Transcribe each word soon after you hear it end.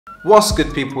What's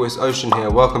good people, it's Ocean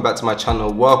here, welcome back to my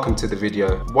channel, welcome to the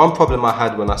video. One problem I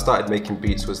had when I started making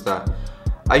beats was that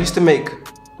I used to make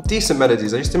decent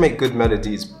melodies, I used to make good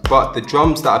melodies, but the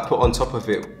drums that I put on top of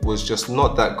it was just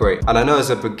not that great. And I know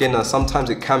as a beginner, sometimes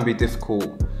it can be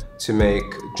difficult to make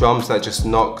drums that just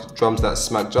knock, drums that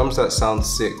smack, drums that sound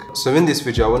sick. So in this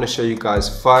video, I want to show you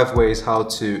guys 5 ways how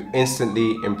to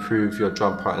instantly improve your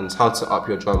drum patterns, how to up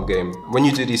your drum game. When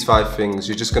you do these 5 things,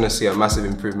 you're just going to see a massive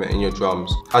improvement in your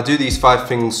drums. I do these 5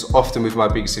 things often with my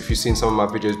beats. If you've seen some of my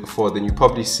videos before, then you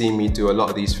probably see me do a lot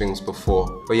of these things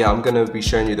before. But yeah, I'm going to be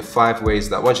showing you the 5 ways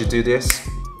that once you do this,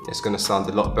 it's going to sound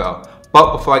a lot better.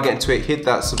 But before I get into it, hit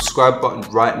that subscribe button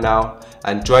right now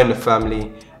and join the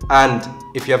family. And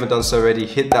if you haven't done so already,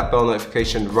 hit that bell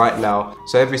notification right now.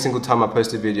 So every single time I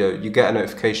post a video, you get a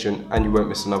notification and you won't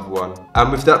miss another one.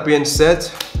 And with that being said,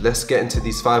 let's get into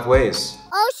these 5 ways.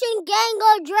 Ocean gang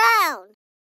go drown.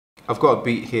 I've got a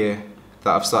beat here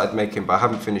that I've started making, but I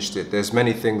haven't finished it. There's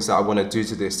many things that I want to do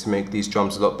to this to make these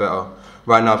drums a lot better.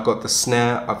 Right now I've got the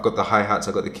snare, I've got the hi-hats,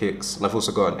 I've got the kicks, and I've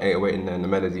also got an 808 in there and the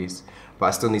melodies. But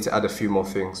I still need to add a few more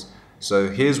things. So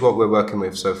here's what we're working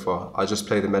with so far. I'll just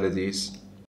play the melodies.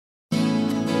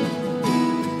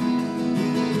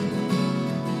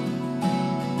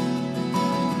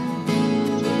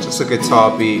 Just a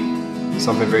guitar beat,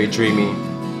 something very dreamy.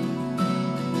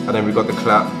 And then we've got the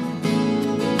clap,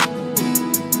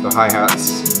 the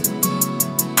hi-hats,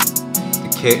 the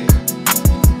kick,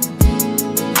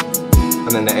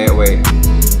 and then the 808.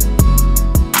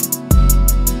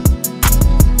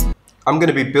 I'm going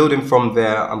to be building from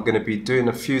there. I'm going to be doing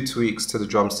a few tweaks to the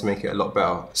drums to make it a lot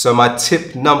better. So my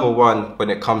tip number 1 when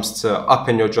it comes to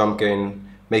upping your drum game,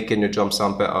 making your drum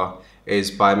sound better,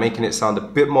 is by making it sound a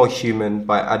bit more human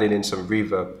by adding in some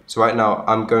reverb. So right now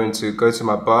I'm going to go to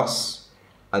my bus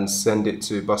and send it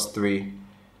to bus 3,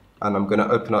 and I'm going to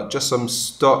open up just some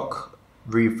stock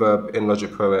reverb in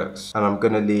Logic Pro X, and I'm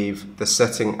going to leave the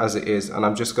setting as it is, and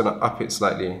I'm just going to up it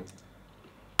slightly.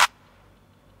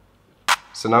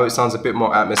 So now it sounds a bit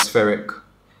more atmospheric.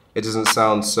 It doesn't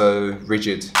sound so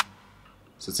rigid.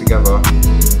 So together.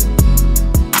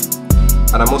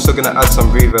 And I'm also going to add some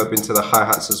reverb into the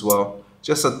hi-hats as well.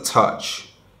 Just a touch.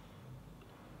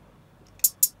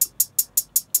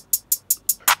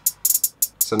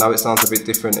 So now it sounds a bit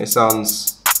different. It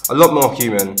sounds a lot more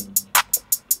human.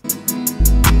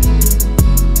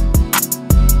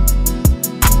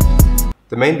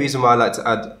 The main reason why I like to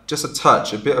add just a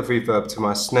touch, a bit of reverb to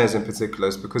my snares in particular,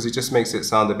 is because it just makes it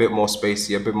sound a bit more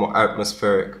spacey, a bit more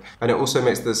atmospheric. And it also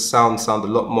makes the sound a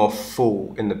lot more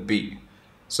full in the beat.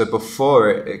 So before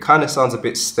it kind of sounds a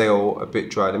bit stale, a bit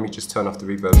dry. Let me just turn off the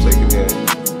reverb so you can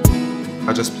hear.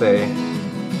 I just play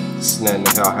the snare and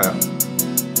the hi-hat.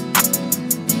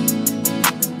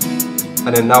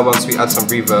 And then now once we add some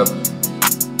reverb,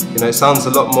 you know, it sounds a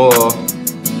lot more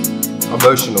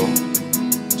emotional.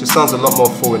 It just sounds a lot more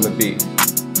full in the beat.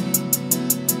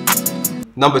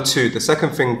 Number 2, the second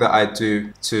thing that I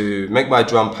do to make my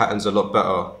drum patterns a lot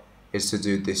better is to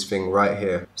do this thing right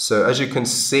here. So as you can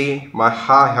see, my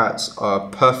hi-hats are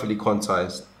perfectly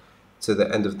quantized to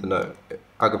the end of the note.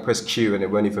 I can press Q and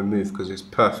it won't even move because it's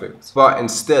perfect. But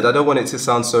instead, I don't want it to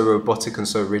sound so robotic and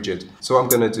so rigid. So what I'm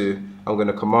gonna do, I'm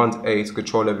gonna Command A to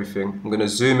control everything. I'm gonna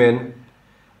zoom in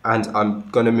and I'm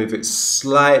gonna move it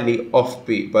slightly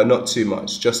offbeat, but not too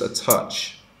much, just a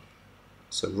touch.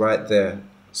 So right there.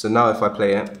 So now if I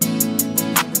play it,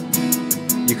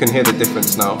 you can hear the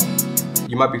difference now.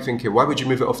 You might be thinking, why would you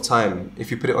move it off time?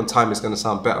 If you put it on time, it's going to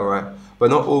sound better, right? But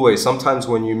not always. Sometimes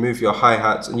when you move your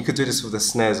hi-hats, and you could do this with the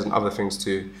snares and other things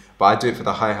too, but I do it for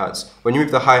the hi-hats. When you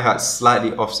move the hi-hats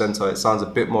slightly off center, it sounds a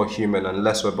bit more human and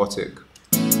less robotic.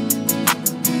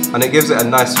 And it gives it a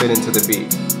nice feeling to the beat.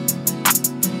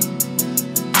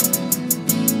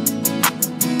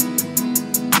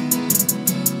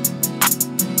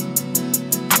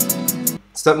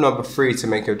 Step number 3 to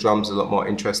make your drums a lot more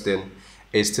interesting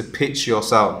is to pitch your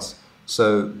sounds.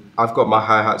 So I've got my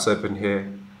hi-hats open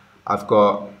here. I've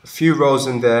got a few rolls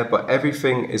in there, but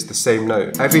everything is the same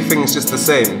note. Everything is just the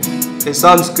same. It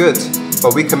sounds good,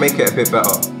 but we can make it a bit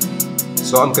better.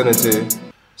 So what I'm gonna do,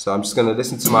 so I'm just gonna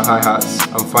listen to my hi-hats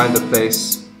and find a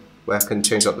place where I can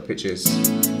change up the pitches.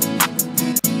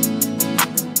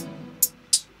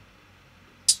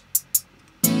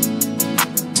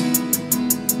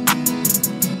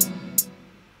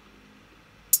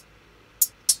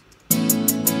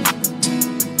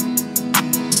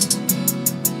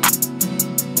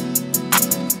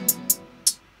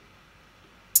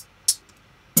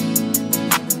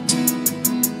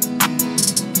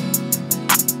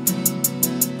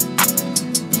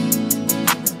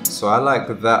 So I like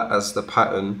that as the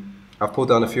pattern. I've pulled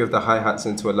down a few of the hi-hats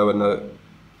into a lower note,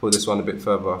 pull this one a bit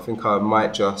further. I think I'm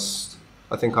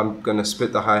gonna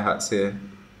split the hi-hats here.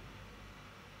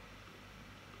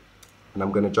 And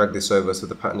I'm gonna drag this over so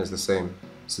the pattern is the same.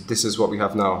 So this is what we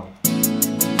have now.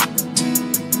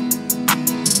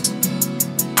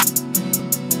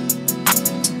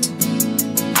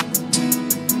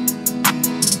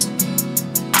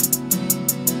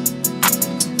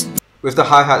 With the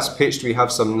hi-hats pitched, we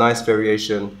have some nice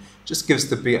variation. Just gives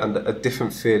the beat a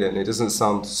different feeling. It doesn't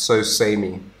sound so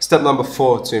samey. Step number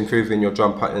 4 to improving your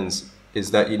drum patterns is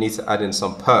that you need to add in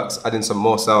some perks, add in some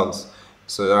more sounds.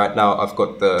 So right now I've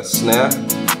got the snare,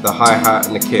 the hi-hat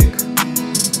and the kick.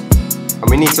 And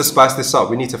we need to spice this up.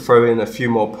 We need to throw in a few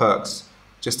more perks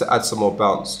just to add some more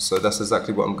bounce. So that's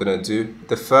exactly what I'm gonna do.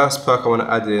 The first perk I wanna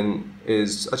add in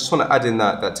is, I just wanna add in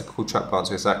that typical trap bounce.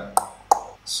 It's like,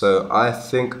 so I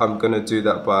think I'm gonna do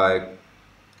that by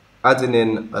adding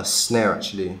in a snare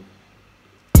actually.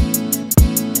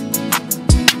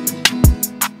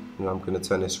 And I'm gonna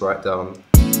turn this right down.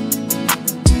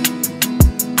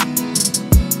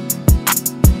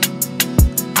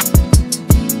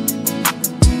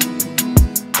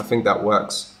 I think that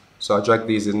works. So I drag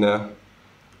these in there.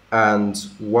 And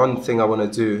one thing I wanna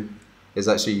do is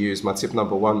actually use my tip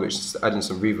number 1, which is to add in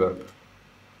some reverb.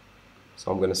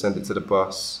 So I'm going to send it to the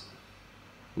bus,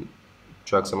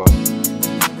 drag some up.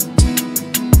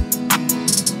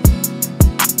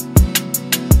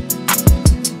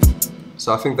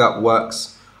 So I think that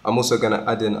works. I'm also going to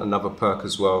add in another perk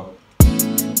as well.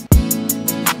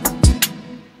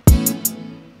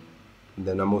 And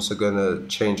then I'm also going to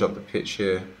change up the pitch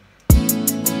here.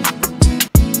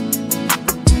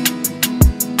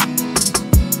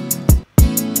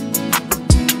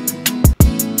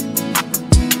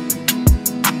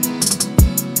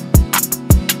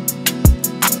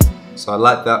 So I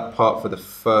like that part for the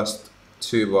first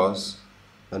 2 bars,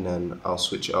 and then I'll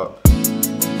switch it up.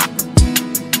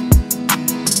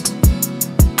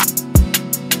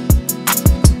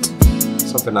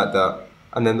 Something like that.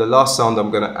 And then the last sound I'm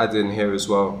going to add in here as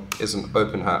well is an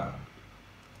open hat.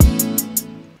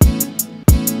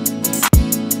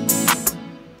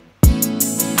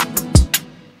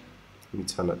 Let me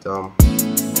turn that down.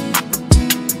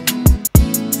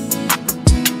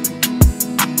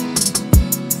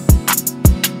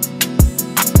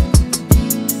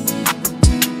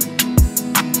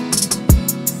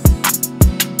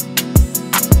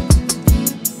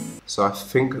 So I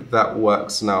think that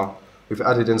works now. We've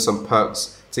added in some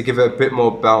perks to give it a bit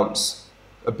more bounce,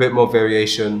 a bit more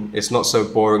variation. It's not so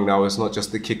boring now, it's not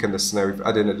just the kick and the snare. We've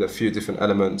added in a few different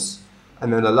elements.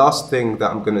 And then the last thing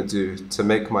that I'm gonna do to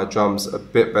make my drums a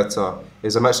bit better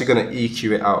is I'm actually gonna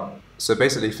EQ it out. So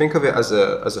basically think of it as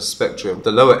a spectrum.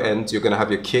 The lower end, you're gonna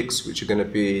have your kicks, which are gonna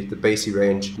be the bassy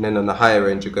range. And then on the higher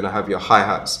end, you're gonna have your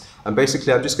hi-hats. And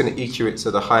basically I'm just gonna EQ it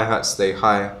so the hi-hats stay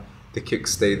high, the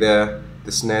kicks stay there,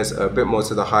 the snares are a bit more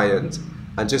to the high end,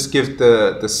 and just give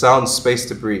the sound space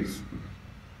to breathe.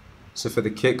 So for the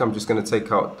kick, I'm just going to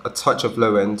take out a touch of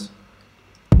low end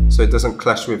so it doesn't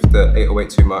clash with the 808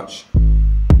 too much.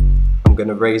 I'm going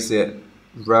to raise it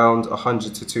round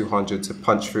 100 to 200 to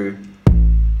punch through.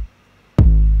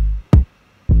 And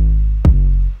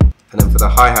then for the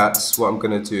hi-hats, what I'm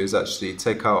going to do is actually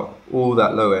take out all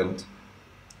that low end.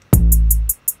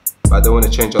 But I don't want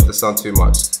to change up the sound too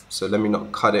much, so let me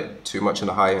not cut it too much on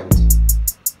the high end.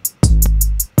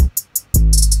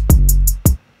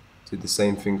 Do the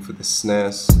same thing for the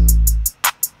snares.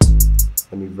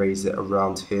 Let me raise it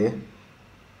around here.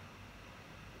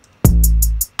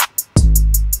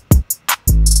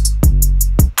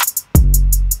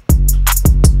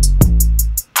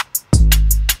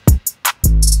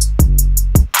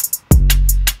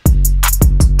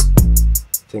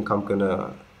 I think I'm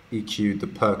gonna EQ the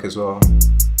perk as well.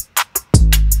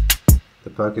 The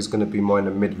perk is gonna be more in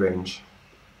the mid-range.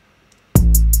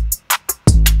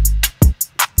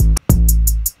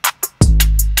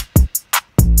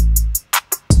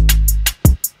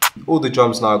 All the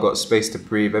drums now got space to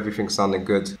breathe, everything's sounding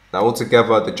good. Now all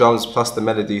together, the drums plus the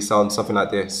melody sound something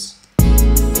like this.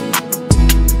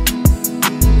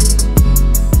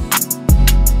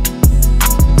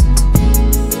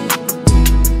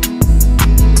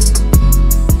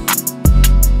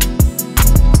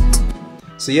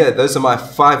 So yeah, those are my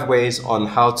 5 ways on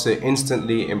how to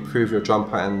instantly improve your drum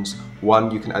patterns.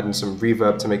 1, you can add in some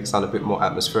reverb to make it sound a bit more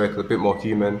atmospheric, a bit more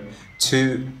human.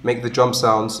 2, make the drum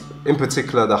sounds, in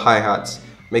particular the hi-hats,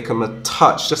 make them a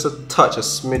touch, just a touch, a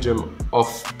smidgen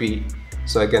offbeat.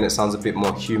 So again, it sounds a bit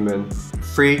more human.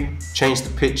 3, change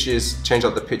the pitches, change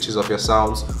up the pitches of your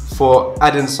sounds. 4,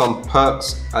 add in some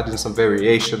perks, add in some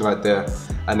variation right there.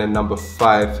 And then number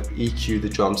 5, EQ the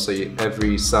drum so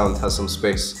every sound has some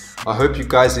space. I hope you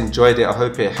guys enjoyed it. I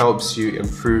hope it helps you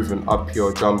improve and up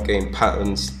your drum game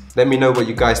patterns. Let me know what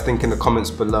you guys think in the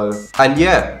comments below. And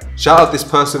yeah, shout out this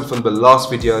person from the last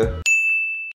video.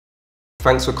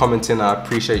 Thanks for commenting, I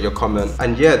appreciate your comment.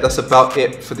 And yeah, that's about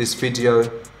it for this video.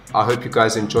 I hope you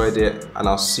guys enjoyed it and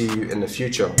I'll see you in the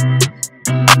future.